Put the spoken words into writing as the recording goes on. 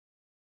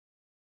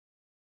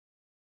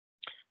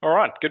All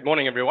right, good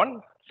morning,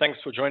 everyone. Thanks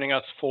for joining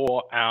us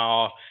for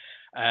our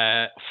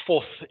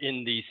fourth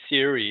in the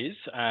series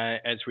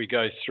as we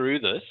go through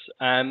this.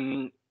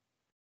 As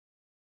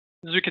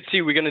you can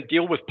see, we're going to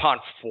deal with part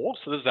 4.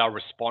 So this is our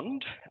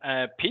respond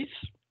piece.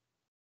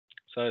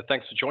 So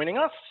thanks for joining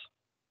us.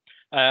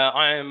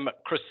 I am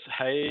Chris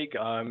Haigh.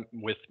 I'm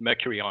with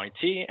Mercury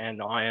IT,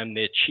 and I am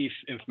their Chief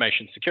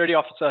Information Security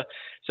Officer.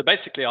 So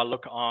basically, I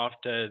look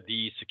after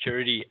the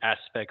security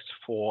aspects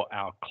for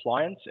our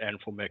clients and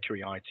for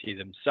Mercury IT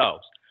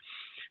themselves.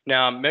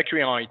 Now,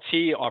 Mercury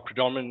IT are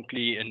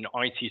predominantly an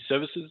IT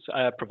services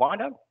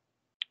provider.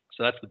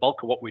 So that's the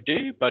bulk of what we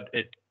do, but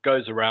it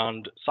goes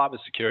around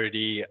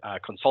cybersecurity,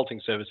 consulting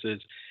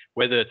services,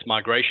 whether it's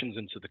migrations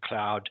into the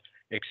cloud,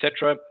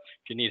 etc.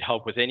 If you need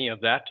help with any of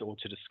that or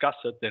to discuss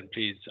it, then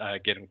please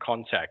get in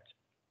contact.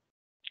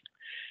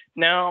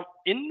 Now,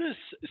 in this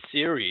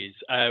series,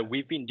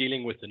 we've been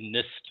dealing with the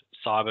NIST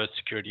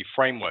cybersecurity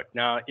framework.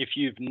 Now, if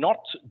you've not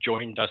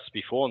joined us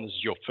before, and this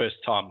is your first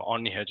time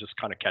on here, just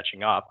kind of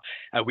catching up,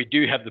 we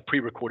do have the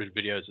pre-recorded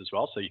videos as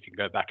well, so you can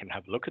go back and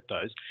have a look at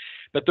those.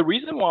 But the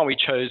reason why we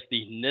chose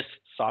the NIST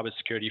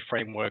cybersecurity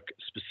framework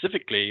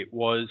specifically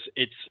was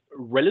it's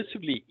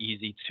relatively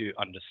easy to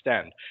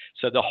understand.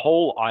 So the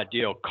whole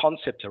idea or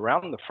concept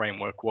around the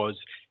framework was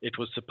it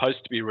was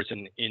supposed to be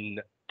written in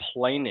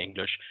plain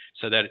English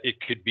so that it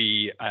could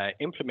be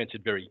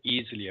implemented very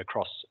easily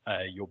across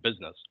your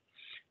business.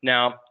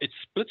 Now, it's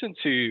split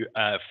into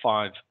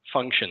 5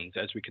 functions.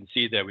 As we can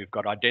see there, we've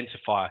got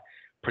identify,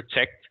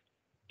 protect,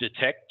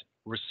 detect,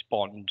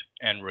 respond,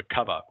 and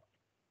recover.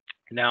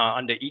 Now,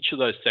 under each of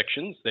those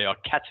sections, there are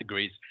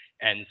categories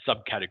and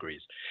subcategories.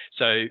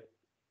 So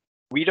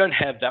we don't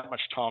have that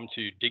much time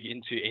to dig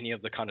into any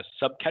of the kind of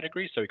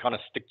subcategories, so we kind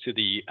of stick to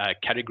the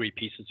category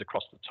pieces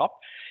across the top.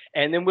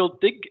 And then we'll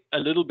dig a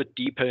little bit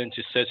deeper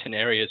into certain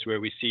areas where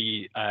we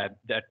see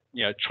that,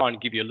 try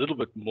and give you a little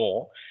bit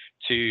more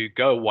to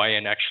go away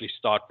and actually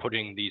start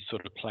putting these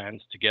sort of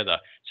plans together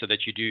so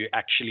that you do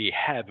actually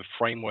have a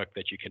framework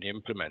that you can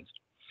implement.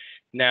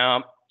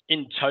 Now,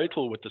 in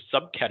total with the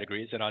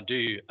subcategories, and I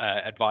do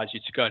advise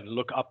you to go and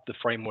look up the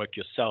framework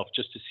yourself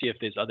just to see if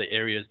there's other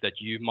areas that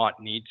you might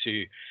need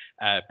to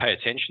pay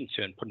attention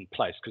to and put in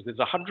place, because there's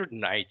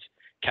 108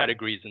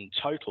 categories in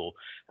total,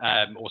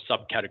 or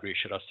subcategories,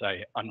 should I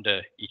say,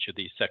 under each of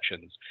these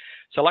sections.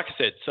 So like I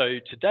said, so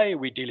today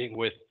we're dealing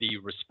with the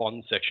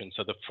respond section,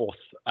 so the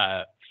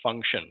 4th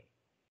function.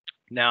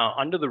 Now,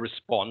 under the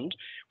respond,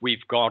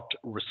 we've got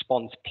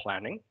response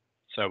planning.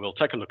 So we'll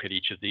take a look at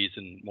each of these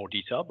in more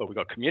detail, but we've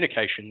got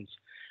communications,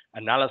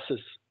 analysis,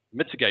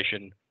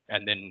 mitigation,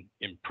 and then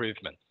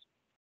improvements.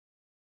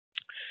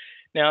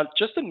 Now,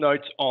 just a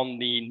note on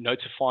the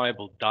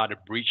notifiable data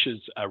breaches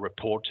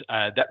report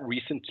that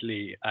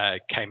recently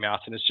came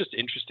out, and it's just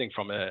interesting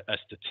from a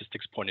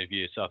statistics point of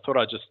view. So I thought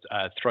I'd just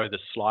throw the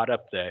slide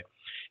up there.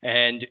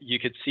 And you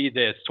could see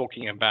there it's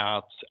talking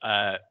about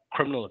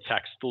criminal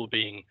attacks still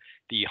being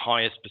the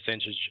highest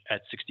percentage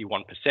at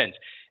 61%,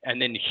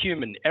 and then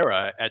human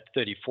error at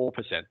 34%.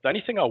 The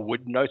only thing I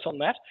would note on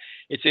that,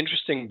 it's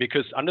interesting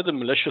because under the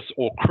malicious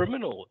or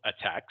criminal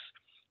attacks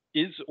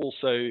is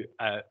also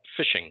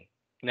phishing.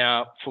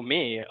 Now, for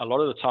me, a lot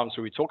of the times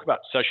when we talk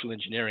about social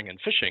engineering and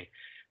phishing,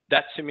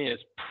 that to me is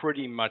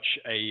pretty much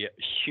a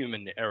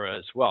human error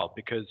as well,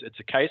 because it's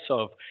a case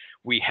of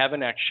we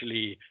haven't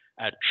actually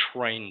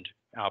trained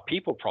our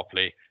people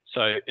properly,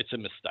 so it's a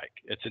mistake,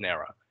 it's an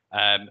error.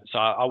 So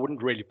I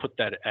wouldn't really put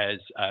that as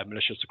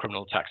malicious or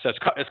criminal attack. So it's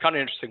kind of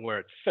interesting where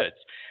it fits.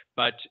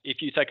 But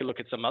if you take a look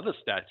at some other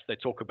stats, they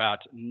talk about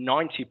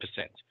 90%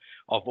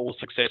 of all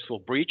successful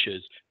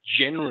breaches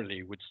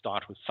generally would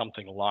start with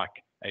something like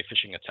a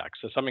phishing attack.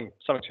 So something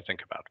to think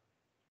about.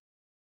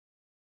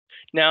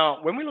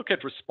 Now, when we look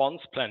at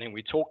response planning,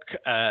 we talk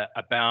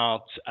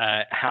about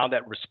how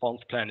that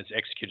response plan is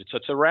executed. So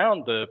it's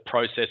around the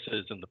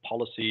processes and the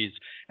policies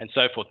and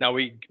so forth. Now,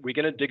 we're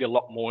going to dig a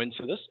lot more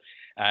into this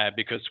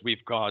because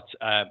we've got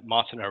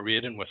Martin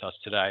O'Riordan with us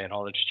today, and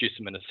I'll introduce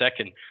him in a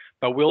second.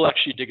 But we'll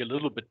actually dig a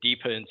little bit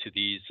deeper into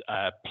these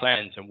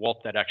plans and what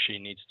that actually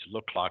needs to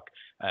look like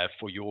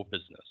for your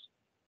business.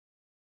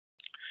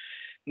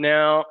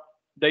 Now,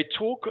 they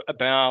talk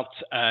about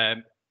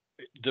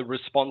the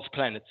response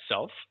plan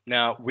itself.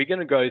 Now, we're going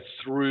to go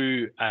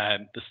through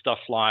the stuff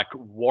like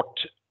what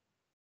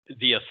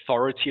the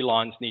authority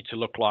lines need to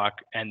look like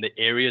and the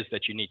areas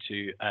that you need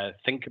to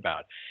think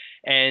about.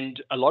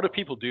 And a lot of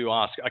people do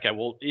ask, okay,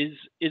 well, is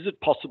it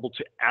possible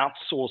to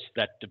outsource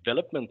that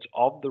development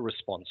of the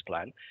response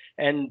plan?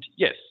 And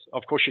yes,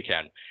 of course you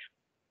can.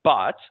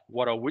 But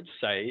what I would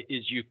say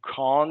is you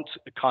can't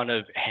kind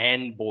of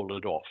handball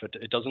it off.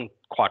 It doesn't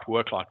quite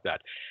work like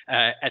that.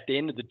 At the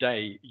end of the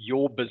day,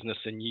 your business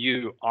and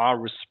you are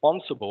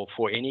responsible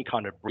for any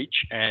kind of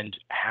breach and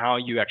how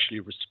you actually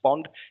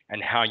respond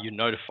and how you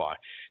notify.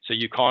 So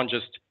you can't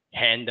just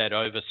hand that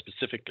over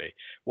specifically.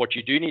 What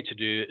you do need to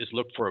do is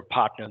look for a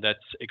partner that's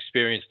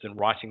experienced in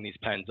writing these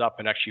plans up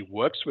and actually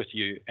works with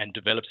you and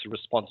develops a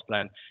response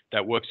plan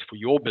that works for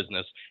your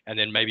business, and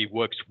then maybe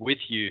works with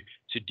you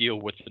to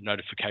deal with the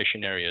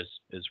notification areas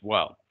as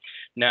well.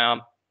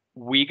 Now,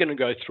 we're going to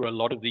go through a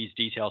lot of these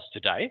details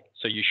today.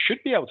 So you should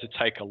be able to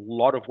take a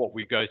lot of what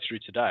we go through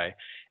today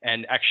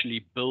and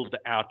actually build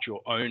out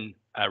your own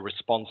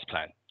response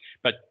plan.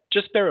 But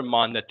just bear in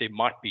mind that there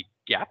might be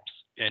gaps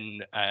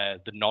in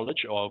the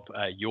knowledge of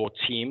your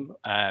team,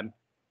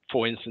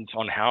 for instance,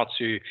 on how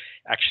to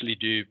actually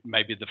do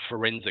maybe the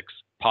forensics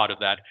part of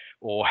that,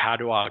 or how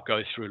do I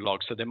go through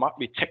logs. So there might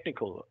be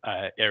technical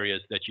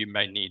areas that you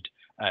may need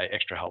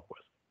extra help with.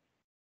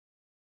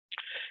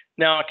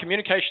 Now,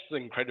 communication is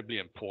incredibly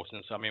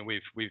important. So, I mean,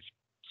 we've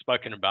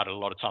spoken about it a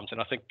lot of times, and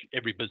I think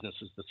every business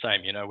is the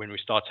same. You know, when we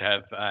start to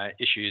have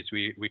issues,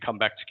 we come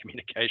back to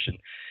communication.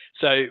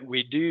 So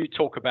we do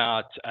talk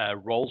about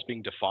roles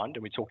being defined,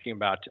 and we're talking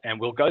about, and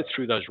we'll go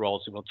through those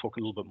roles, and we'll talk a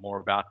little bit more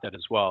about that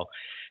as well.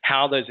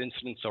 How those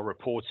incidents are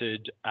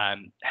reported,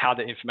 how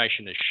the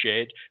information is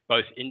shared,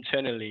 both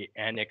internally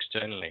and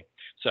externally.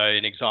 So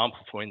an example,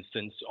 for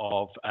instance,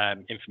 of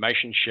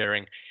information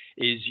sharing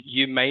is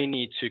you may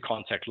need to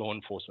contact law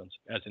enforcement,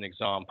 as an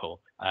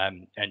example,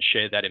 and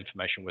share that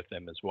information with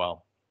them as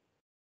well.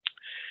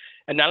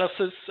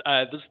 Analysis,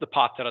 this is the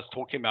part that I was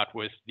talking about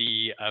with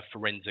the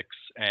forensics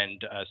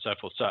and so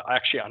forth. So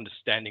actually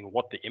understanding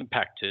what the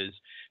impact is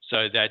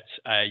so that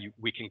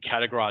we can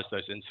categorize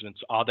those incidents.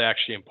 Are they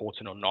actually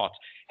important or not?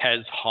 Has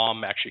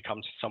harm actually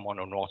come to someone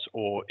or not?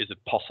 Or is it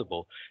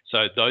possible?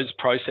 So those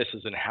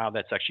processes and how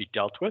that's actually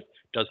dealt with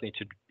does need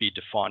to be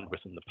defined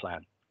within the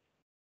plan.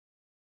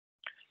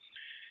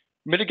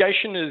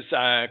 Mitigation is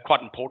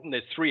quite important.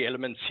 There's three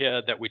elements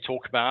here that we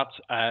talk about.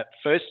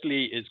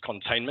 Firstly is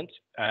containment,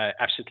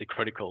 absolutely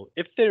critical.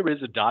 If there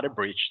is a data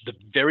breach, the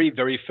very,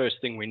 very first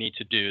thing we need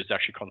to do is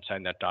actually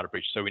contain that data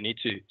breach. So we need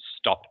to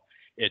stop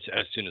it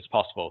as soon as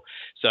possible.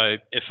 So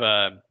if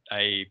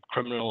a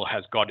criminal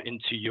has got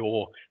into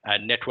your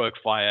network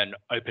via an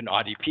open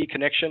IDP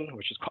connection,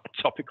 which is quite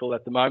topical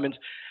at the moment,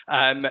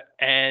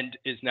 and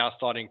is now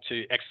starting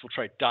to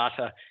exfiltrate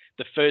data,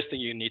 the first thing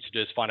you need to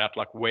do is find out,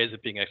 like, where's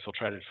it being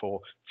exfiltrated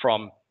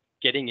from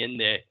getting in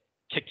there,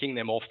 kicking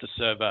them off the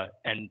server,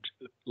 and,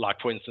 like,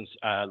 for instance,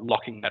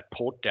 locking that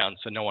port down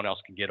so no one else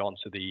can get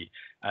onto the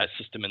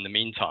system in the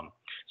meantime.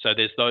 So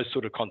there's those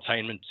sort of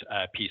containment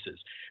pieces.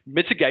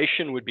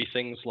 Mitigation would be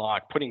things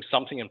like putting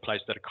something in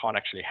place that it can't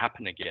actually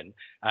happen again,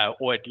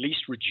 or at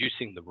least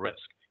reducing the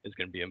risk is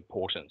going to be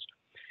important.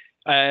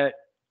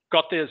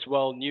 Got there as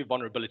well, new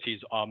vulnerabilities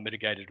are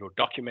mitigated or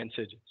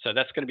documented. So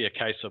that's going to be a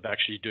case of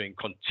actually doing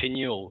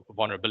continual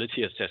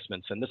vulnerability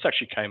assessments. And this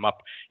actually came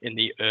up in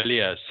the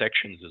earlier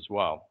sections as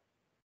well.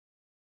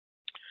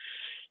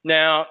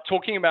 Now,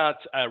 talking about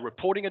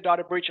reporting a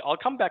data breach, I'll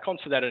come back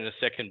onto that in a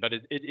second, but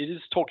it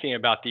is talking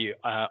about the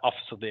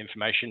Office of the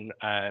Information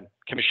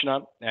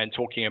Commissioner and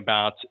talking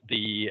about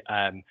the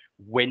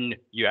when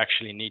you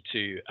actually need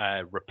to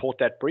report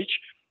that breach.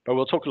 But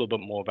we'll talk a little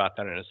bit more about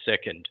that in a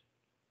second.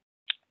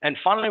 And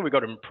finally, we've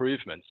got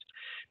improvements.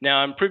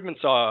 Now,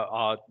 improvements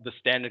are the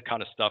standard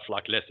kind of stuff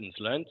like lessons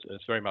learned.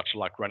 It's very much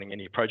like running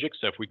any project.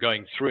 So if we're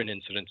going through an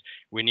incident,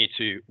 we need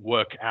to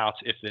work out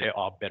if there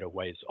are better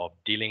ways of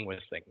dealing with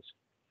things.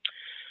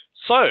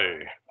 So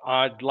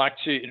I'd like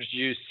to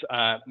introduce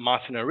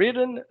Martin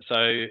O'Riordan,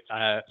 so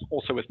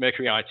also with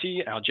Mercury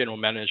IT, our General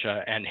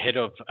Manager and Head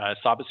of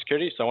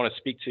Cybersecurity. So I want to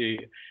speak to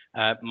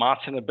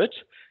Martin a bit.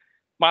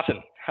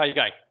 Martin, how are you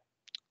going?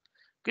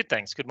 Good,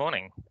 thanks. Good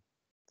morning.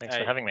 Thanks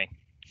for having me.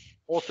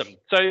 Awesome.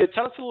 So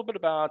tell us a little bit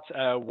about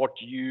what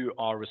you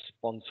are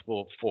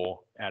responsible for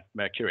at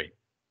Mercury.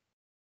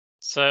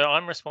 So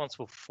I'm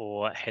responsible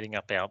for heading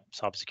up our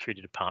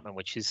cybersecurity department,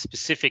 which is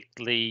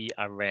specifically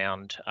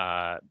around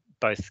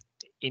both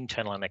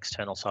internal and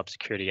external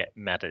cybersecurity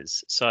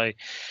matters. So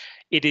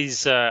it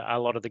is a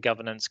lot of the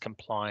governance,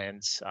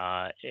 compliance,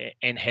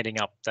 and heading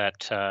up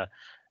that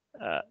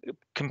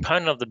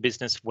component of the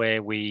business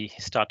where we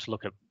start to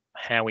look at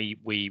how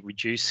we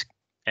reduce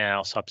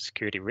our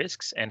cybersecurity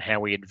risks and how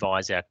we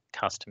advise our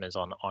customers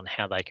on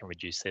how they can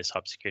reduce their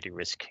cybersecurity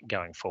risk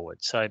going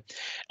forward. So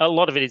a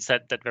lot of it is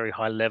that very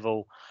high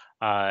level,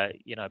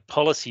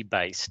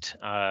 policy-based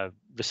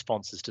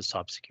responses to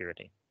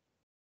cybersecurity.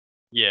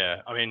 Yeah,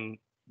 I mean,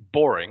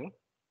 boring,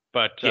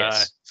 but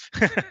yes.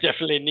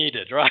 Definitely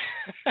needed, right?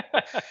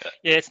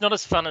 Yeah, it's not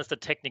as fun as the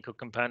technical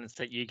components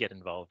that you get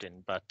involved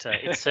in, but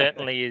it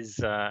certainly is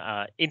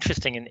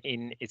interesting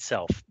in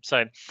itself.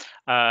 So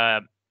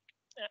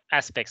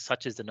aspects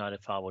such as the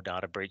notifiable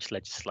data breach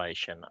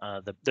legislation,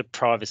 the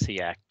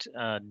Privacy Act,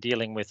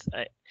 dealing with,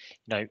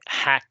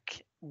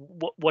 hack.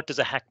 What does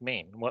a hack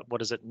mean? What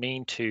does it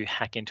mean to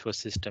hack into a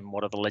system?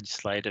 What are the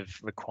legislative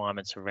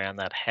requirements around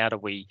that? How do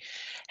we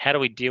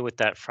deal with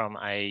that from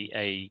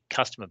a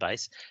customer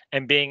base,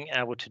 and being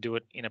able to do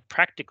it in a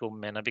practical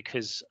manner,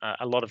 because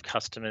a lot of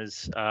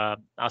customers are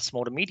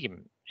small to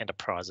medium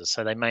enterprises,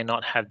 so they may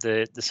not have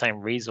the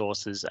same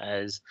resources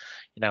as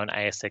an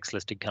ASX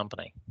listed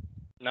company.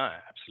 No,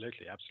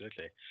 absolutely. I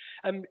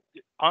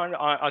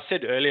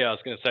said earlier, I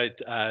was going to say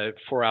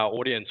for our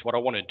audience, what I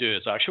want to do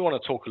is I actually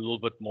want to talk a little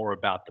bit more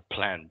about the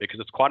plan, because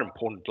it's quite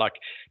important. Like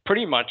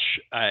pretty much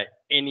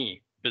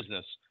any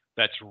business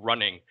that's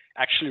running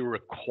actually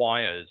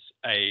requires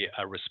a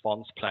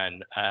response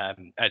plan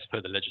as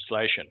per the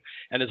legislation.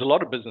 And there's a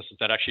lot of businesses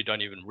that actually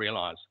don't even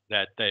realize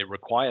that they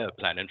require a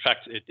plan. In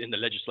fact, in the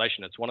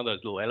legislation, it's one of those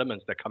little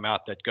elements that come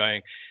out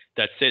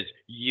that says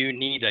you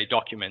need a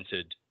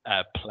documented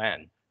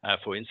plan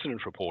for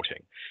incident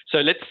reporting. So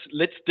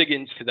let's dig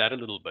into that a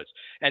little bit.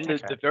 And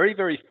the very,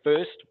 very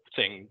first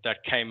thing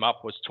that came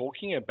up was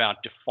talking about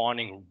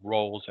defining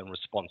roles and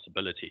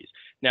responsibilities.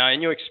 Now,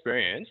 in your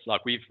experience,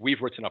 like we've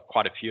written up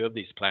quite a few of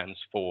these plans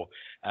for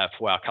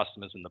our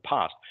customers in the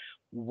past.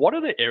 What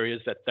are the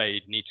areas that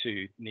they need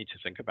to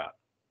think about?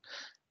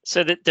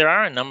 So there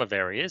are a number of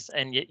areas,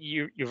 and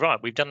you're right.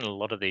 We've done a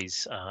lot of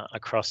these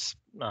across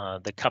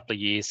the couple of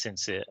years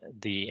since the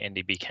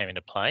NDB came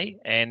into play,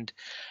 and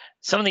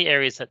some of the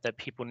areas that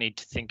people need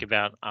to think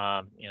about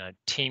are,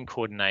 team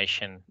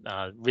coordination,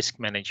 risk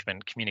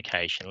management,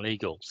 communication,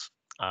 legals.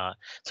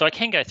 So I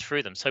can go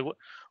through them. So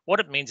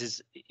what it means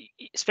is,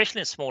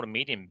 especially in a small to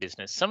medium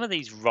business, some of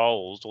these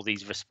roles or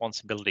these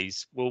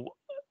responsibilities will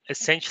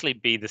essentially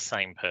be the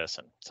same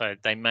person. So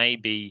they may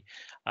be,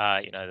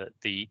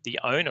 the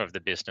owner of the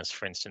business,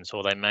 for instance,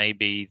 or they may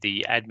be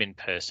the admin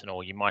person,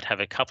 or you might have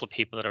a couple of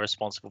people that are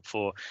responsible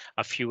for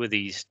a few of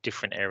these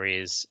different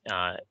areas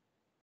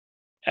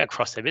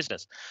across their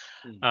business.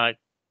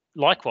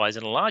 Likewise,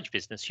 in a large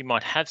business, you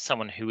might have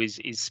someone who is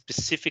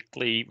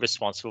specifically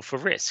responsible for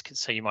risk.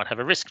 So you might have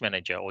a risk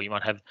manager, or you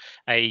might have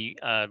a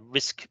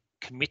risk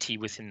committee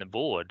within the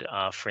board,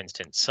 for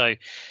instance. So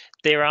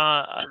there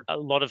are a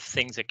lot of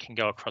things that can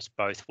go across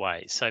both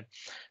ways.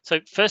 So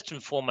first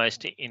and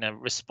foremost, in a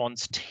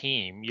response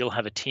team, you'll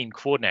have a team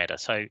coordinator.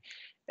 So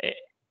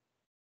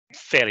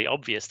fairly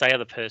obvious, they are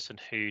the person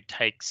who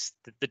takes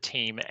the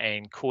team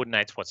and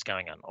coordinates what's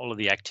going on, all of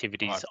the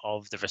activities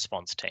of the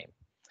response team.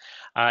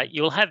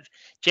 You'll have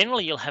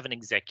an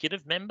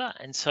executive member,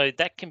 and so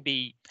that can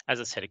be, as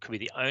I said, it could be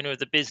the owner of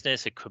the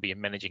business, it could be a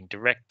managing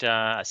director,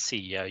 a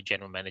CEO,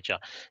 general manager,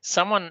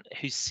 someone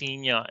who's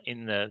senior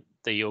in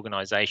the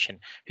organization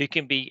who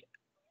can be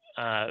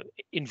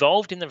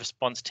involved in the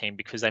response team,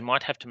 because they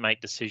might have to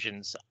make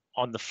decisions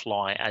on the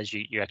fly as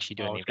you're actually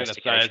doing the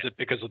investigation. I was going to say, is it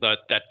because of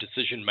that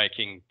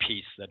decision-making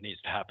piece that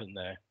needs to happen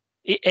there?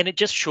 And it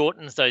just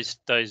shortens those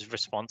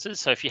responses.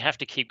 So if you have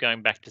to keep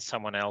going back to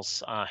someone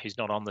else who's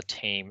not on the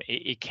team,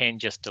 it can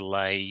just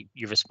delay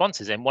your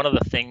responses. And one of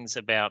the things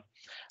about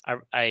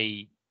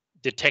a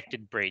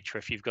detected breach, or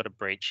if you've got a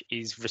breach,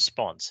 is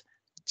response,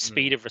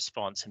 speed of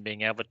response, and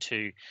being able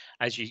to,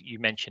 as you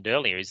mentioned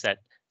earlier, is that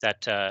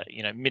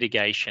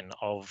mitigation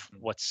of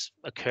what's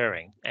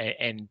occurring,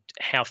 and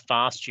how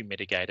fast you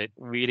mitigate it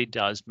really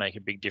does make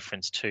a big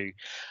difference to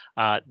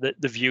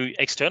the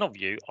external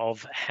view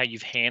of how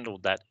you've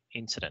handled that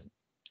incident.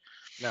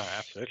 No,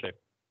 absolutely.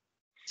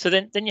 So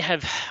then you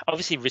have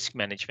obviously risk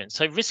management.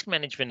 So risk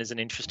management is an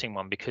interesting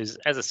one, because,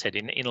 as I said,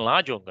 in a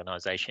large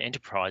organization,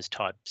 enterprise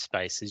type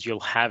spaces, you'll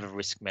have a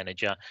risk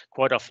manager.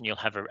 Quite often you'll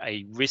have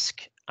a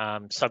risk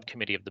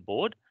subcommittee of the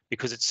board,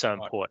 because it's so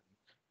important.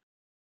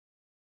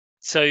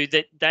 So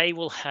that they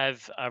will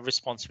have a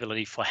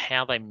responsibility for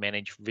how they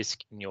manage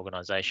risk in the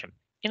organization.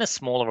 In a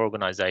smaller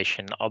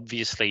organization,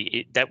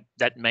 obviously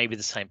that may be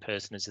the same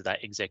person as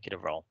that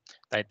executive role.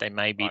 They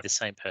may be the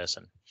same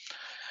person.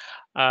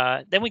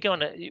 Then we go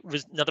on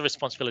another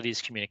responsibility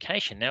is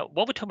communication. Now,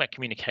 what we're talking about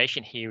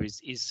communication here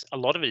is a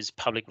lot of it is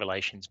public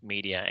relations,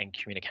 media, and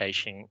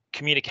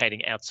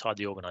communicating outside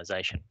the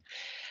organization.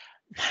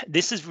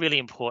 This is really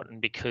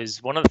important,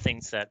 because one of the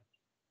things that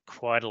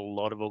quite a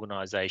lot of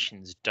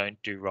organizations don't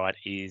do right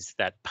is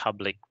that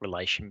public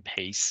relation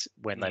piece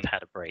when they've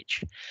had a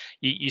breach.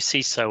 You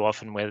see so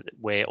often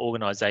where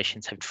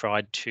organizations have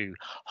tried to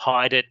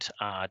hide it,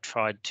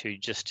 tried to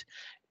just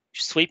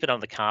sweep it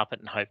under the carpet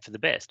and hope for the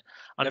best.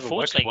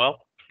 Unfortunately,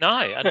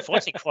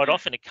 unfortunately, quite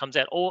often it comes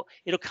out, or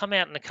it'll come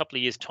out in a couple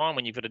of years' time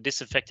when you've got a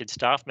disaffected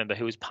staff member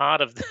who was part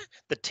of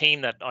the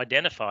team that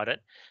identified it.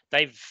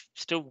 They've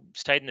still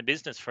stayed in the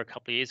business for a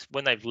couple of years.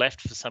 When they've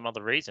left for some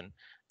other reason,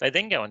 they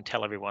then go and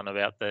tell everyone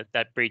about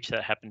that breach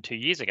that happened 2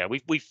 years ago.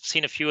 We've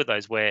seen a few of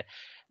those where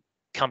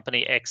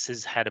company X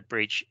has had a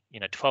breach,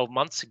 12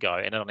 months ago,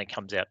 and it only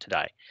comes out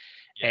today.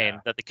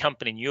 And that the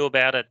company knew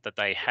about it, that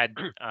they had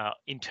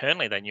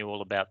internally, they knew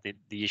all about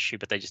the issue,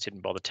 but they just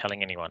didn't bother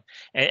telling anyone.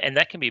 And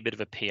that can be a bit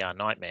of a PR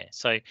nightmare.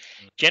 So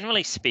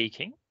generally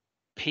speaking,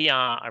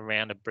 PR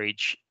around a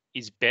breach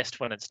is best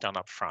when it's done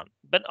up front.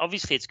 But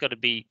obviously it's got to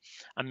be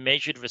a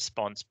measured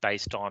response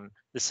based on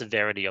the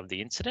severity of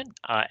the incident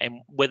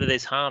and whether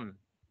there's harm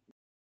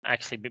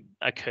actually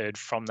occurred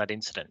from that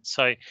incident.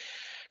 So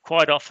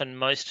quite often,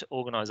 most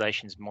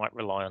organizations might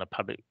rely on a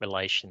public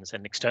relations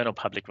and external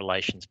public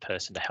relations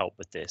person to help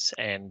with this.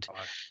 And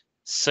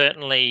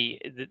certainly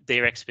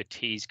their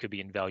expertise could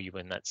be invaluable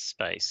in that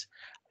space.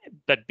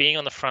 But being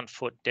on the front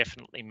foot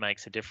definitely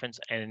makes a difference,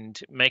 and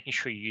making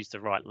sure you use the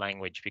right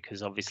language,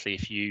 because obviously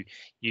if you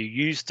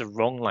use the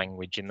wrong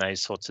language in those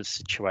sorts of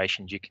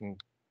situations, you can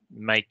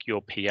make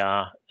your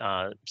PR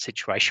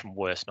situation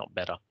worse, not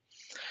better.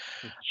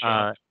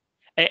 Sure.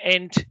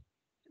 And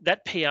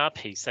that PR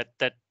piece,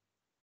 that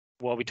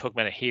why we talk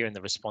about it here in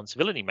the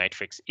responsibility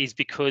matrix is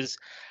because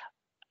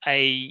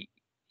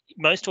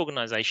most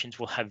organizations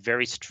will have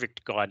very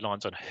strict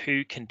guidelines on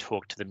who can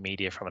talk to the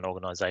media from an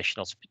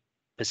organizational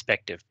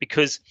perspective,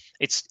 because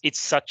it's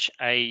such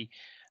a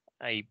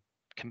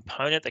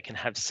component that can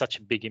have such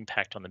a big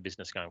impact on the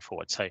business going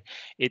forward. So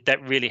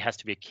that really has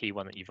to be a key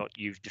one that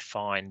you've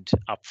defined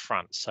up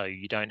front, so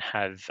you don't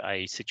have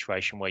a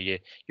situation where you're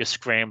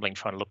scrambling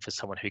trying to look for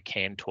someone who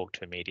can talk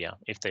to media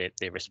if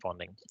they're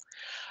responding.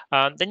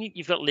 Then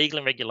you've got legal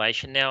and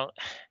regulation. Now,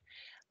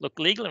 look,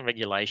 legal and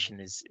regulation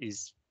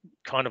is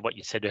kind of what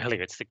you said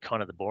earlier. It's the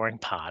kind of the boring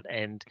part,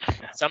 and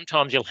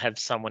sometimes you'll have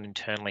someone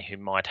internally who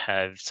might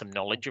have some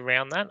knowledge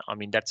around that. I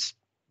mean, that's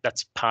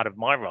part of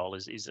my role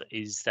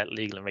is that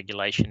legal and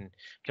regulation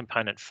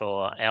component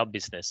for our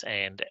business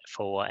and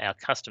for our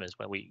customers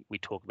when we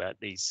talk about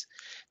these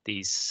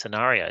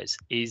scenarios.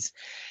 Is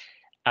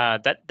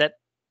that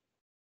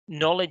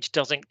knowledge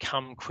doesn't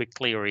come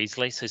quickly or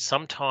easily. So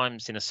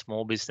sometimes in a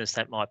small business,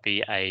 that might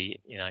be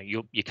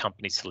your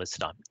company's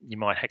solicitor. You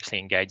might actually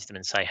engage them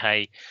and say,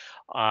 hey,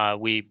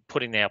 we're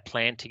putting our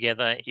plan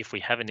together. If we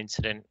have an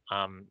incident,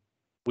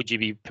 would you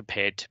be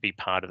prepared to be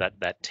part of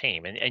that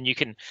team? And you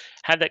can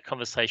have that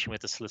conversation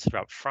with the solicitor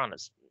up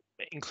front,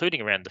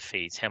 including around the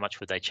fees. How much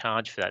would they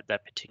charge for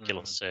that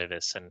particular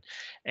service?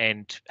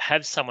 And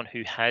have someone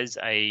who has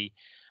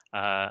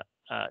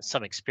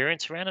some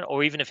experience around it,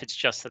 or even if it's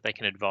just that they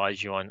can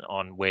advise you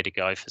on where to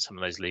go for some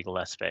of those legal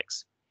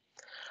aspects.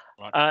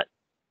 Right.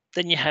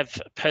 Then you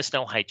have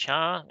personnel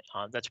HR.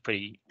 That's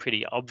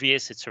pretty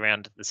obvious. It's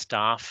around the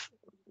staff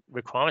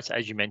requirements.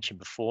 As you mentioned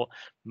before,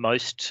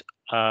 most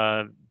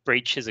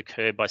breaches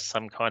occur by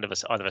some kind of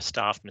either a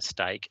staff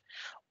mistake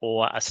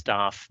or a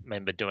staff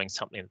member doing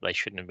something that they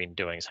shouldn't have been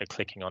doing, so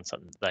clicking on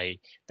something they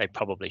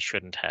probably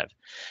shouldn't have.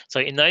 So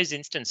in those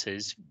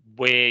instances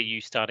where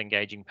you start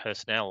engaging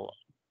personnel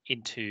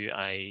into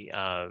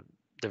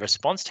the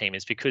response team,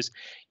 is because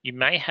you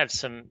may have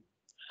some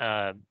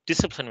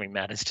disciplinary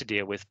matters to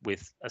deal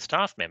with a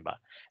staff member,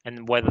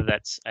 and whether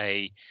that's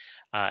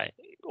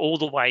all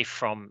the way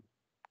from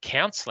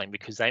counselling,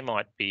 because they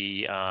might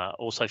be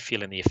also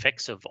feeling the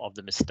effects of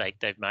the mistake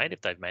they've made,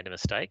 if they've made a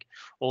mistake,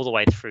 all the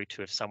way through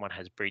to if someone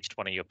has breached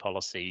one of your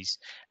policies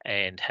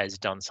and has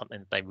done something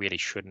that they really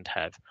shouldn't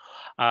have,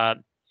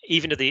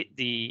 even to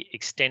the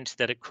extent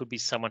that it could be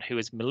someone who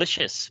has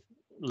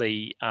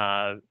maliciously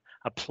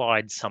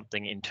applied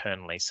something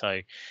internally. So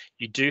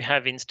you do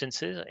have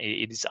instances.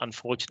 It is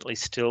unfortunately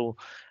still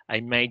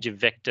a major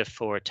vector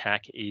for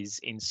attack is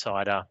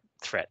insider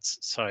threats.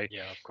 So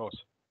yeah, of course.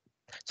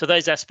 So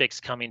those aspects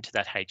come into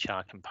that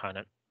HR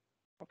component.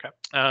 Okay.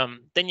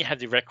 Then you have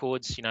the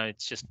records.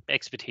 It's just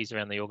expertise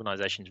around the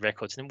organization's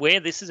records. And where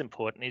this is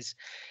important is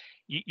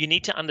you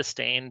need to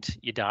understand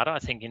your data. I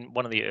think in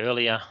one of the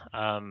earlier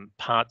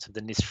parts of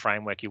the NIST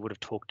framework, you would have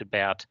talked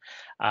about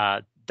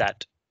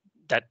that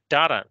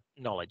data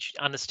knowledge,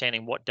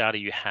 understanding what data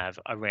you have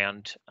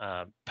around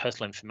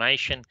personal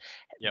information,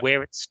 yep,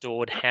 where it's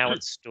stored, how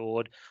it's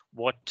stored,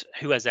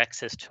 who has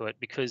access to it.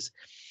 Because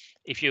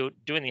if you're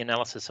doing the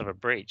analysis of a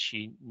breach,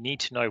 you need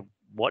to know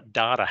what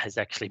data has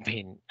actually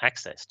been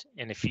accessed.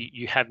 And if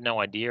you have no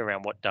idea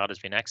around what data has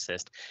been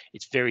accessed,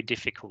 it's very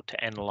difficult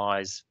to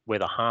analyze where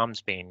the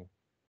harm's been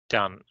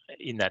done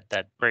in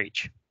that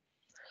breach.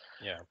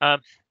 Yeah.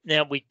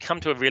 Now we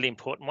come to a really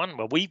important one.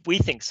 Well, we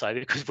think so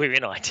because we're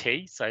in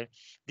IT. So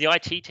the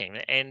IT team,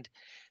 and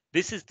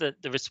this is the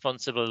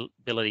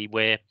responsibility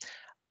where,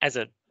 as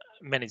a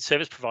managed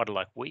service provider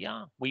like we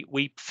are,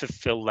 we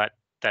fulfill that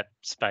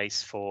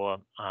space for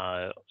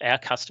our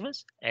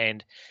customers.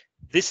 And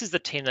this is the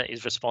team that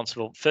is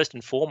responsible first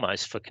and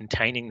foremost for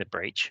containing the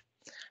breach,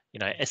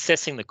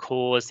 assessing the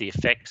cause, the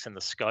effects, and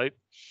the scope.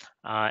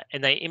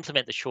 And they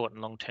implement the short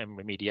and long-term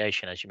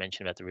remediation, as you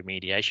mentioned about the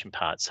remediation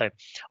part. So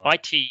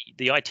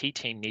the IT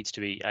team needs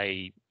to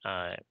be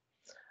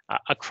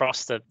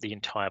across the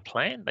entire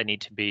plan. They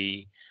need to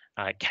be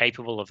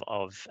capable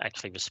of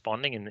actually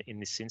responding in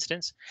this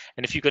instance.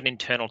 And if you've got an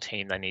internal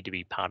team, they need to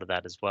be part of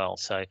that as well.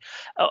 So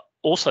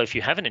also, if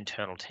you have an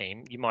internal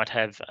team, you might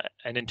have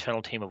an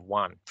internal team of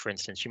one. For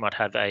instance, you might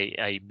have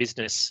a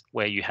business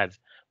where you have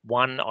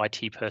one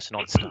IT person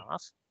on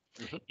staff.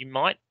 Mm-hmm. You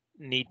might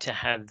need to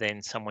have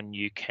then someone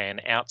you can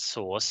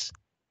outsource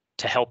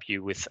to help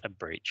you with a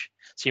breach.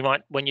 So you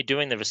might, when you're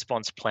doing the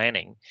response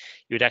planning,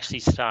 you would actually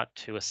start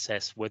to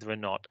assess whether or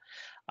not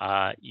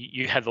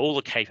you have all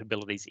the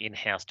capabilities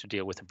in-house to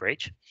deal with a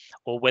breach,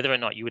 or whether or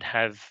not you would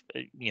have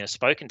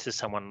spoken to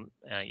someone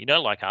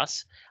like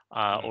us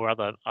or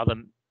other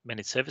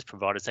managed service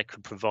providers that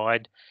could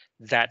provide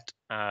that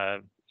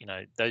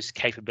those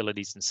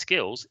capabilities and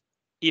skills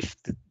if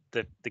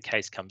the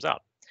case comes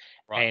up.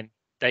 Right. And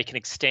they can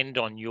extend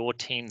on your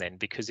team then,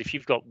 because if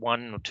you've got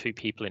one or two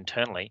people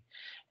internally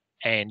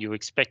and you're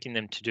expecting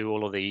them to do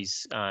all of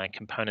these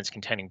components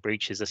containing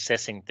breaches,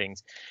 assessing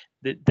things,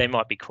 they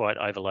might be quite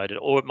overloaded,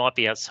 or it might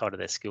be outside of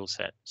their skill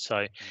set.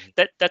 So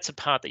that's a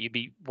part that you'd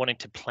be wanting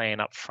to plan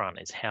up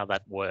front, is how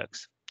that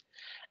works.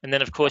 And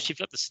then, of course, you've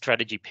got the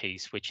strategy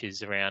piece, which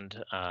is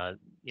around,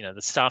 the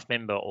staff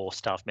member or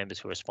staff members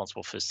who are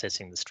responsible for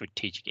assessing the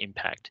strategic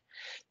impact.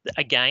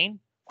 Again,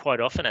 quite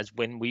often, as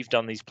when we've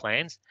done these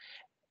plans,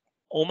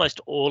 almost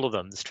all of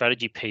them, the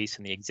strategy piece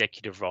and the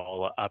executive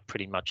role are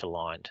pretty much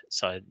aligned.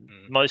 So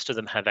most of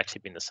them have actually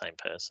been the same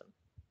person.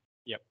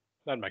 Yep,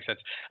 that makes sense.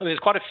 I mean,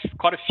 there's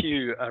quite a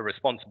few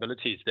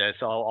responsibilities there,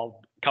 so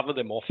I'll cover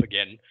them off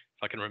again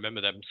if I can remember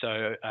them.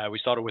 So we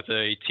started with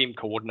a team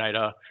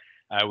coordinator.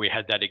 We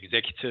had that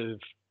executive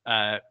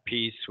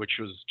piece, which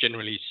was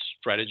generally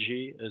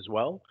strategy as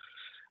well.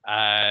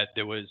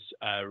 There was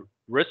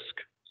risk,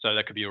 so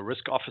that could be a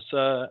risk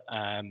officer.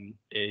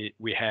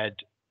 We had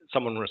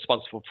someone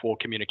responsible for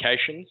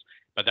communications,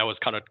 but that was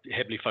kind of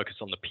heavily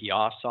focused on the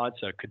PR side,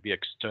 so it could be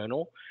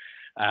external.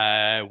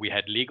 We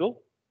had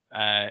legal.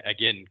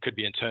 Again, could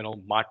be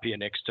internal, might be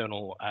an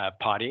external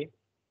party.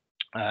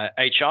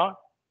 HR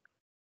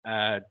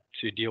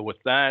to deal with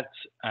that,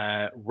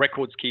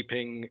 records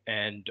keeping,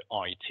 and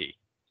IT.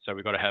 So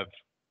we've got to have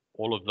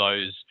all of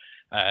those.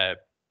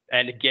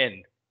 And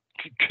again,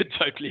 could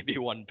totally be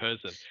one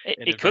person.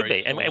 It could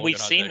be, and we've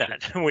seen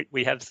that.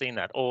 we have seen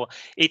that. Or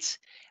it's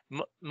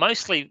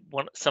mostly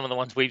some of the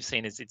ones we've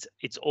seen is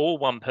it's all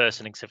one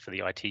person except for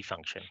the IT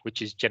function,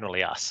 which is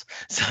generally us.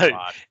 So.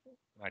 Right.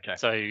 Okay.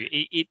 So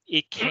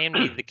it can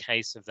be the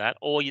case of that,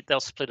 or they'll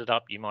split it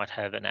up. You might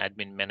have an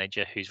admin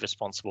manager who's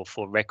responsible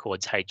for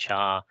records,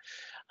 HR,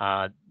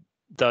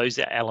 those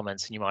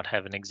elements, and you might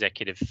have an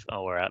executive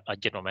or a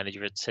general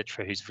manager,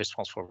 etc., who's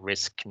responsible for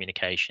risk,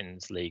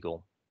 communications,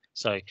 legal.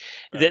 So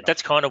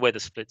that's kind of where the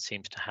split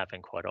seems to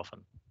happen quite often.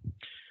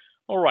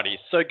 Alrighty,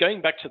 so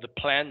going back to the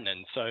plan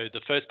then, so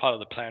the first part of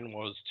the plan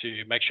was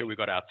to make sure we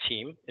got our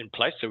team in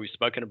place. So we've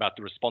spoken about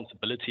the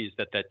responsibilities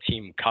that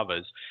team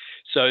covers.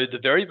 So the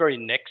very, very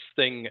next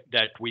thing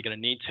that we're going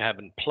to need to have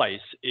in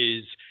place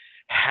is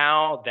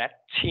how that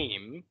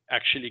team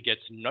actually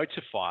gets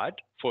notified,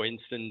 for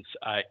instance,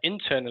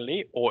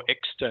 internally or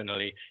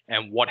externally,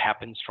 and what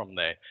happens from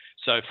there.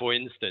 So for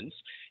instance,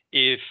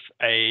 if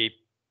a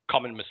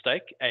common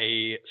mistake,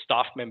 a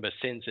staff member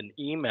sends an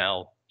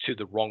email to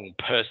the wrong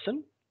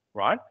person,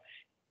 right?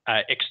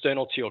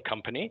 External to your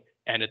company,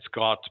 and it's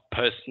got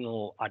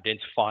personal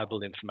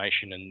identifiable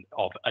information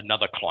of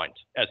another client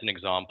as an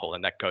example,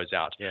 and that goes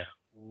out. Yeah.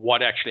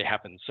 What actually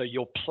happens? So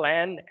your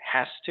plan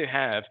has to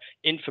have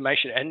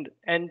information,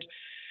 and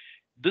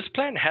this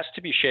plan has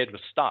to be shared with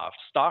staff.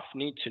 Staff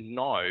need to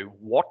know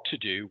what to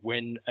do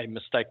when a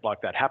mistake like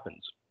that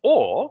happens.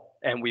 Or,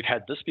 and we've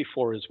had this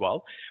before as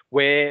well,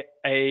 where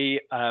a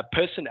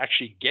person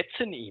actually gets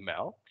an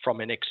email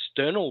from an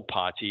external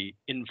party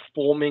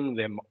informing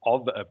them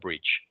of a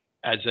breach,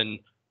 as in,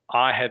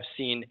 I have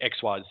seen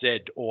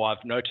XYZ, or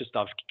I've noticed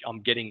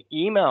I'm getting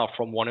email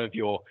from one of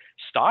your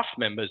staff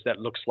members that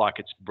looks like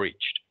it's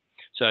breached.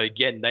 So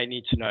again, they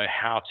need to know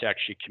how to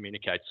actually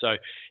communicate. So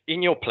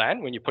in your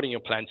plan, when you're putting your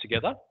plan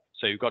together,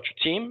 so you've got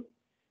your team,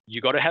 you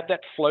got to have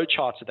that flow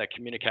chart of that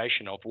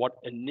communication of what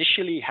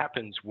initially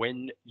happens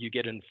when you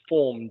get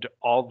informed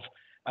of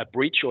a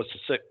breach or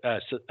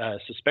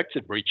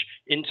suspected breach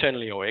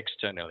internally or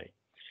externally.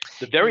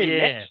 The very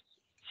next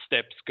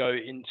steps go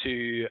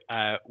into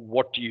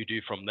what do you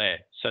do from there.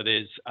 So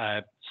there's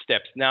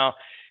steps. Now,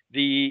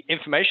 the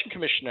Information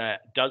Commissioner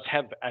does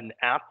have an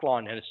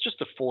outline, and it's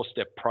just a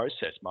 4-step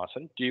process,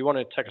 Martin. Do you want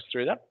to take us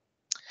through that?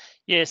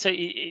 Yeah, so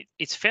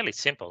it's fairly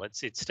simple.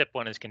 It's step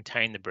 1 is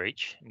contain the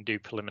breach and do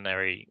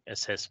preliminary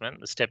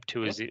assessment. The step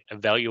 2 is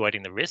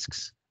evaluating the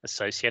risks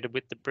associated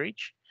with the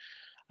breach.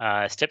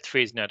 Step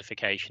 3 is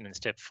notification, and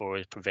step 4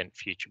 is prevent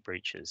future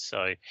breaches.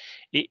 So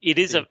it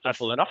is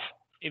simple enough.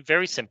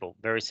 Very simple,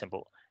 very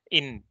simple.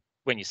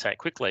 When you say it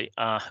quickly,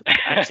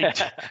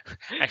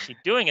 actually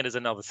doing it is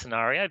another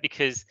scenario,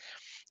 because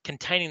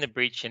containing the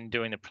breach and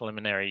doing the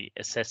preliminary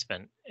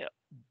assessment,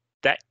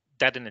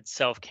 that in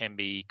itself can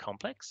be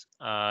complex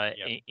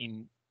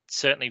in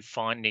certainly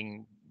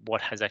finding what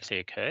has actually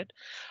occurred.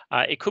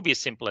 It could be as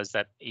simple as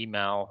that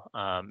email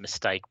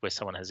mistake where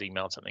someone has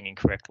emailed something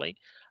incorrectly,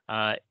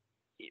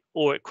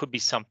 or it could be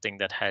something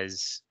that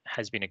has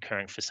been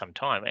occurring for some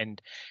time.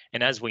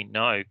 And as we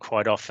know,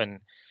 quite often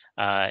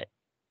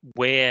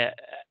where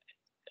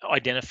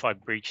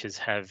identified breaches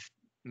have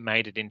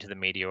made it into the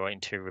media or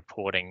into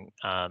reporting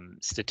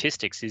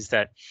statistics is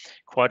that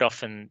quite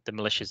often the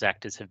malicious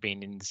actors have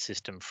been in the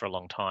system for a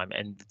long time,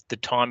 and the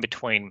time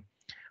between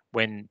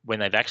when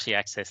they've actually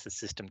accessed the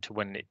system to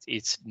when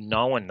it's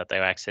known that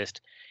they're accessed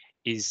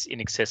is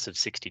in excess of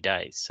 60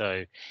 days.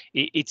 So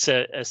it's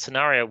a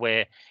scenario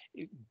where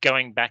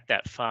going back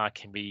that far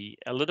can be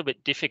a little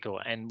bit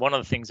difficult. And one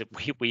of the things that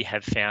we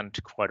have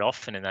found quite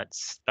often in that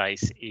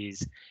space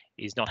is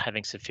not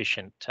having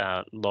sufficient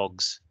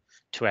logs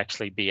to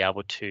actually be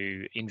able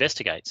to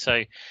investigate.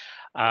 So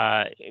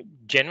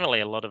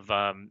generally, a lot of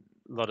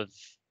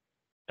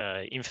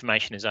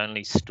information is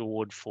only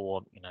stored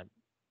for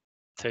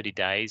 30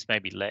 days,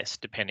 maybe less,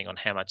 depending on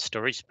how much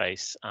storage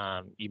space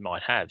you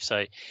might have.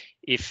 So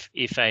if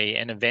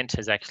an event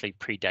has actually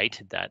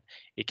predated that,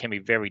 it can be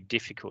very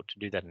difficult to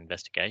do that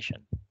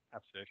investigation.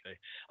 Absolutely.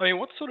 I mean,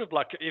 what sort of,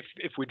 like,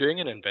 if we're doing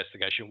an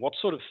investigation, what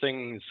sort of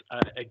things?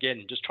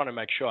 Again, just trying to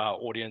make sure our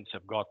audience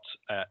have got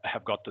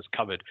this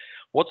covered.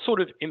 What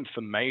sort of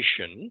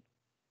information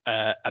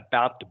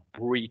about the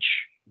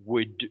breach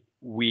would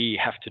we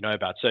have to know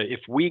about? So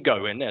if we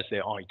go in as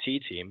their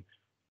IT team,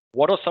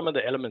 what are some of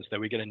the elements that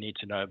we're going to need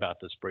to know about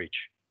this breach?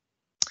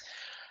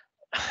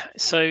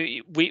 So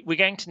we're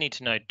going to need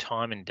to know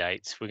time and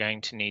dates. We're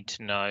going to need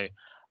to know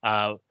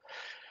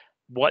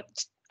what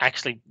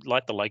actually,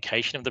 like the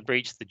location of the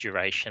breach, the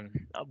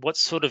duration, what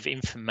sort of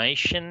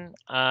information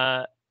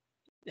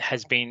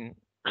has been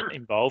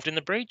involved in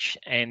the breach,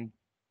 and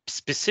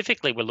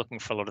specifically we're looking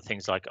for a lot of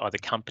things like either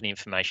company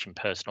information,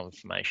 personal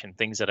information,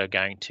 things that are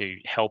going to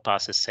help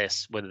us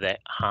assess whether that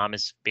harm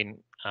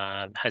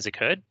has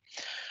occurred,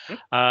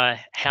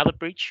 how the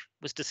breach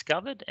was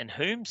discovered and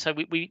whom. So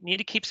we need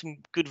to keep some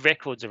good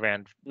records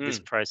around this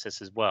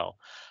process as well.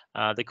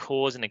 The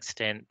cause and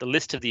extent, the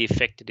list of the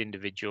affected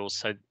individuals.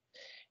 So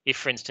if,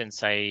 for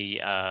instance, a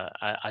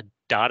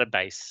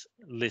database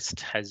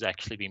list has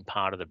actually been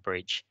part of the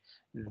breach,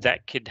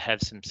 that could have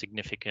some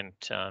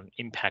significant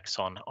impacts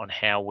on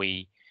how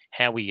we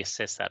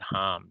assess that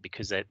harm,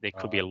 because there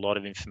could be a lot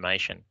of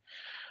information,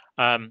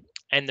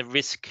 and the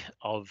risk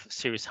of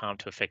serious harm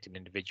to affected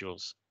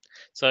individuals.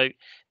 So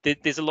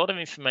there's a lot of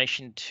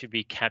information to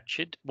be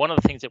captured. One of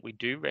the things that we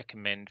do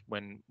recommend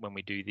when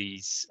we do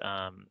these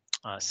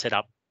set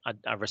up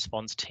a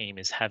response team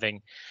is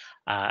having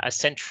a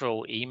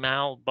central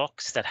email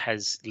box that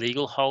has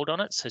legal hold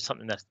on it. So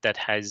something that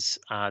has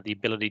the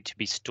ability to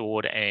be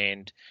stored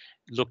and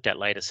looked at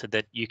later, so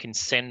that you can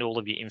send all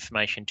of your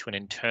information to an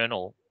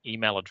internal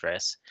email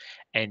address.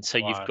 And so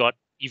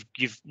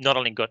you've not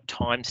only got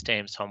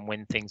timestamps on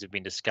when things have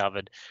been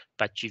discovered,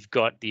 but you've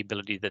got the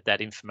ability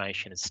that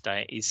information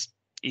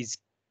is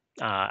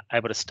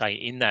able to stay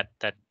in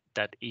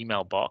that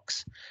email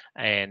box,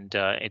 and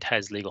it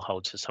has legal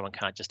hold, so someone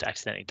can't just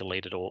accidentally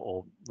delete it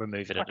or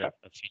remove it at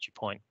a future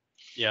point.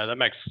 Yeah, that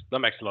makes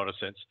a lot of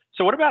sense.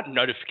 So what about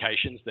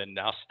notifications then?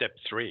 Now, step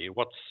 3.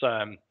 What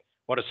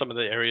are some of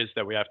the areas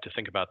that we have to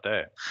think about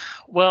there?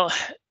 Well,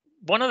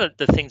 one of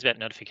the things about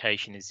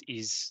notification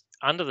is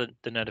under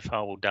the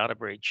notifiable data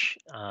breach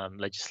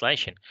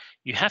legislation,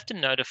 you have to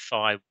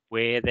notify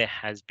where there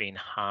has been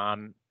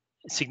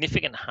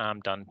significant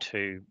harm done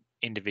to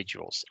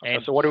individuals. Okay,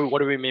 and so what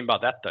do we mean by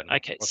that then?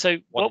 Okay,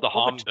 what's the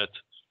harm bit?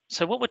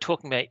 So what we're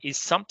talking about is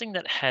something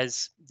that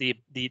has the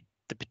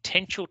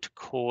potential to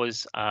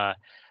cause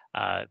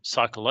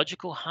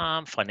psychological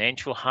harm,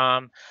 financial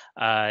harm.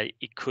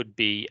 It could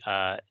be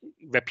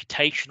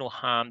reputational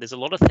harm. There's a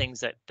lot of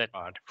things that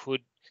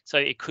could. So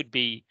it could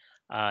be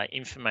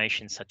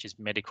information such as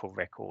medical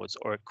records,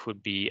 or it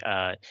could be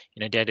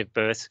date of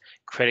birth,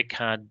 credit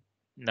card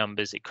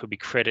numbers. It could be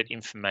credit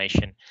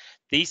information.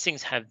 These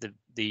things have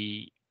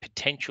the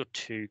potential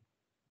to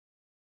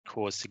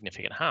cause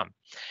significant harm.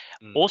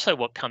 Also,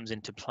 what comes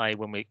into play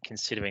when we're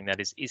considering that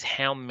is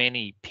how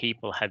many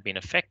people have been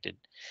affected.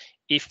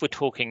 If we're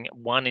talking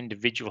one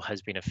individual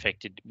has been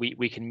affected,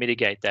 we can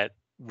mitigate that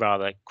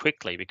rather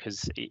quickly,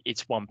 because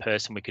it's one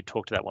person. We could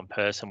talk to that one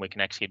person. We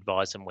can actually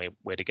advise them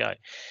where to go.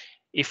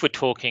 If we're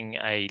talking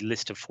a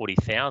list of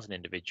 40,000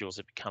 individuals,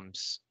 it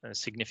becomes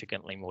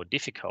significantly more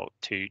difficult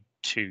to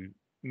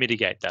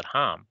mitigate that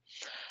harm.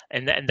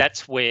 And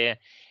that's where,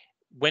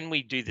 when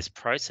we do this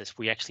process,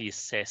 we actually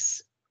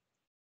assess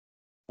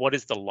what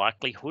is the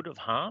likelihood of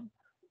harm,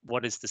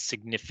 what is the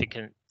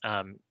significant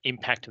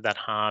impact of that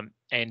harm,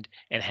 and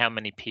how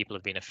many people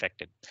have been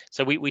affected.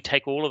 So we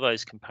take all of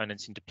those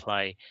components into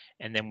play,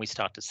 and then we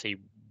start to see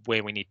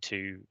where we need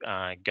to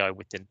go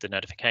with the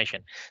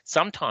notification.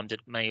 Sometimes it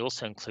may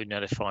also include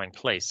notifying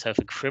police. So if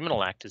a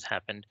criminal act has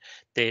happened,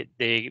 there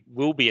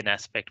will be an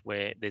aspect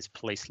where there's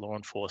police, law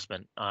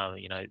enforcement,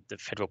 the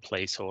federal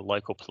police or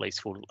local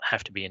police will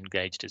have to be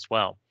engaged as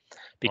well,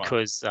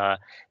 because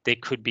there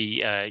could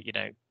be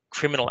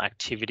criminal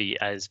activity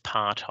as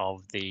part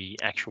of the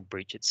actual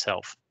breach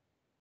itself.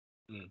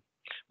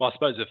 Well, I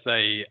suppose if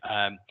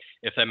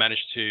they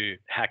manage to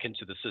hack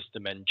into the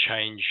system and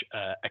change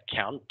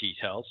account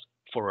details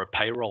for a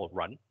payroll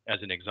run,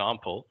 as an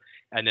example,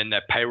 and then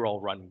that payroll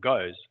run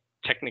goes,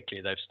 technically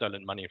they've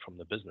stolen money from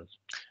the business.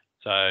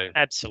 So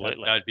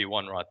absolutely, that would be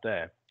one right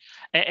there.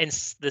 And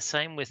the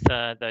same with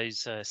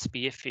those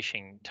spear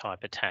phishing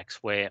type attacks,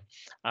 where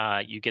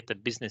you get the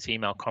business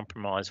email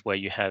compromise, where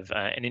you have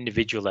an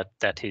individual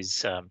that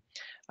is,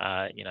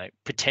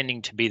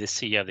 pretending to be the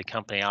CEO of the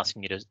company,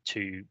 asking you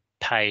to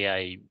pay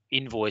a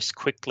invoice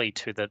quickly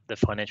to the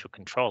financial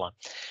controller.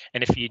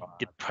 And if the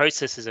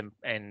processes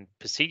and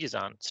procedures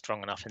aren't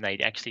strong enough, and they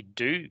actually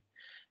do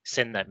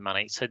send that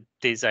money, so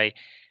there's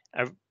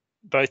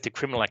both the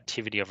criminal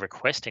activity of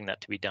requesting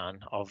that to be done,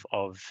 of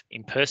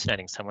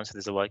impersonating someone. So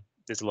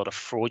there's a lot of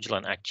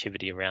fraudulent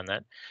activity around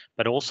that,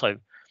 but also,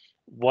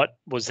 what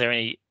was there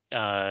any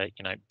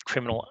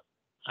criminal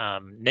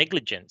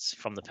negligence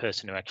from the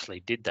person who actually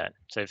did that?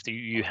 So if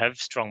you have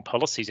strong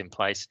policies in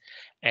place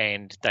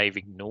and they've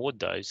ignored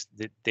those,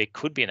 there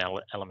could be an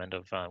element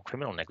of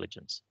criminal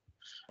negligence.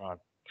 Right.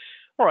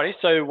 Alrighty.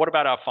 So what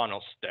about our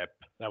final step?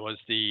 That was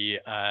the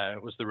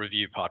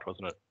review part,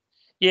 wasn't it?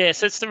 Yeah,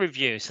 so it's the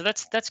review. So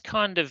that's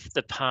kind of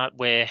the part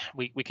where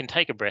we can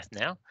take a breath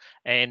now,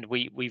 and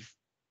we've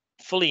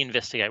fully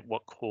investigate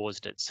what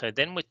caused it. So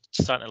then we're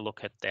starting to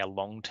look at our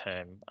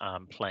long-term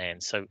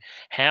plan. So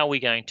how are we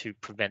going to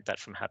prevent that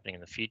from happening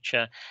in the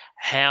future?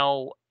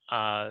 How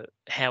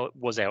it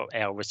was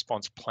our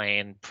response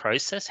plan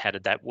process? How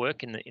did that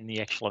work in the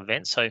actual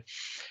event? So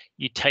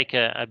you take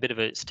a bit of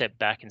a step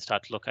back and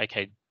start to look.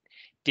 Okay,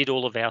 did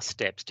all of our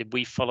steps? Did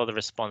we follow the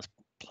response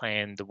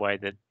plan the way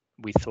that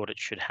we thought it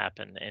should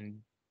happen? And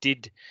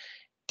did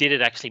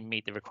it actually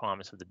meet the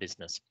requirements of the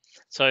business?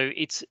 So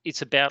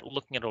it's about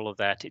looking at all of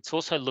that. It's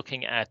also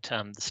looking at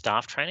the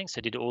staff training. So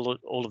did all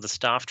of the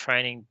staff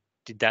training,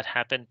 did that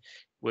happen?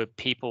 Were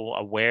people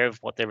aware of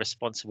what their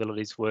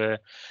responsibilities were?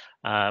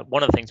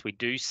 One of the things we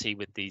do see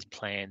with these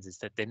plans is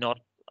that they're not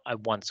a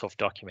once-off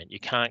document. You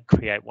can't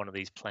create one of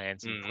these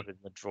plans and put it in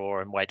the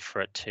drawer and wait for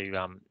it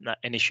to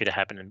an issue to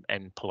happen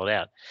and pull it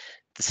out.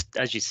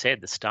 As you said,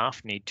 the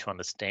staff need to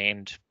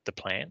understand the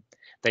plan.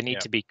 They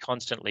need to be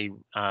constantly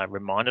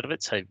reminded of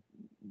it. So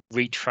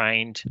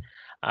retrained.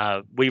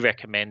 We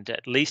recommend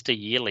at least a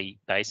yearly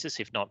basis,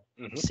 if not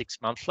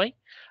 6 monthly,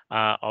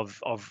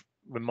 of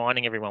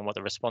reminding everyone what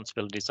the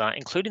responsibilities are,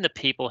 including the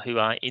people who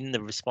are in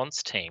the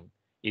response team,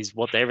 is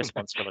what their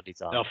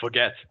responsibilities are. They'll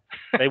forget.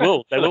 They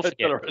will. They will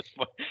forget.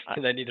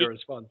 And they need a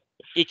response.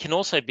 It can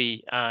also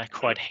be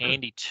quite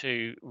handy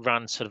to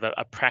run sort of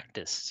a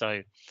practice.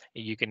 So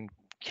you can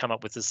come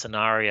up with a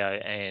scenario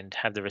and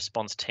have the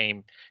response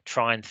team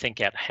try and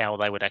think out how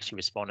they would actually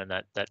respond in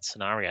that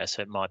scenario.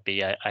 So it might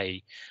be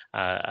a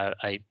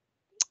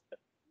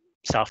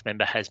staff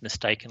member has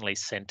mistakenly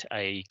sent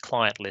a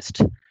client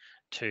list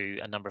to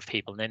a number of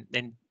people, and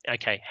then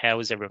okay, how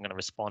is everyone going to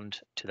respond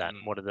to that?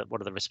 What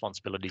are the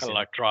responsibilities? Kind of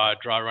like dry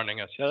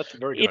running us. Yeah, that's a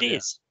very good idea. It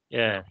is.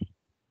 Yeah.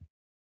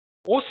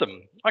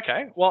 Awesome.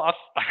 Okay. Well,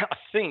 I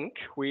think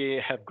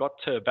we have got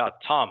to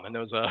about time, and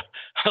there was a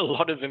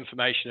lot of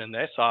information in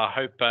there. So I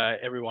hope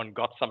everyone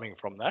got something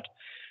from that.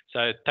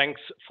 So thanks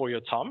for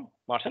your time,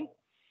 Martin.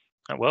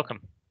 You're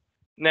welcome.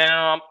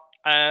 Now,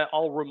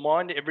 I'll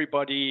remind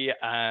everybody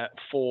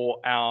for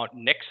our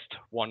next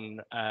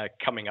one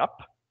coming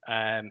up.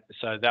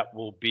 So that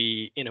will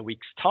be in a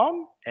week's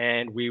time,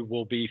 and we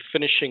will be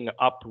finishing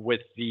up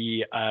with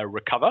the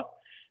recover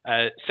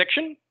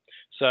section.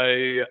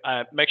 So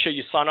make sure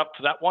you sign up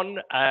for that one.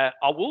 I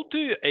will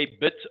do a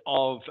bit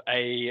of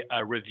a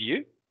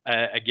review,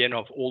 again,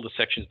 of all the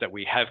sections that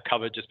we have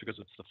covered, just because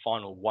it's the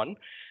final one.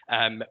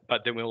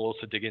 But then we'll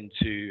also dig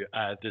into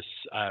this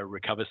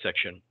recover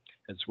section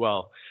as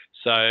well.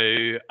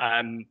 So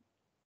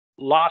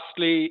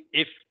lastly,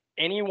 if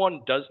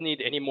anyone does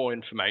need any more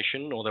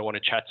information, or they want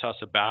to chat to us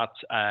about,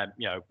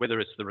 whether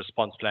it's the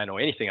response plan or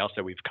anything else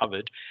that we've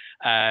covered,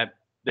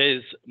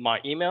 there's my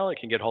email. You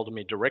can get hold of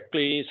me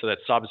directly. So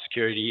that's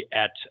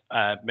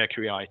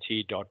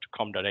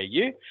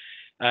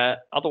cybersecurity@mercuryit.com.au.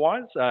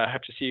 Otherwise, I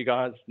hope to see you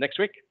guys next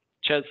week.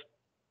 Cheers.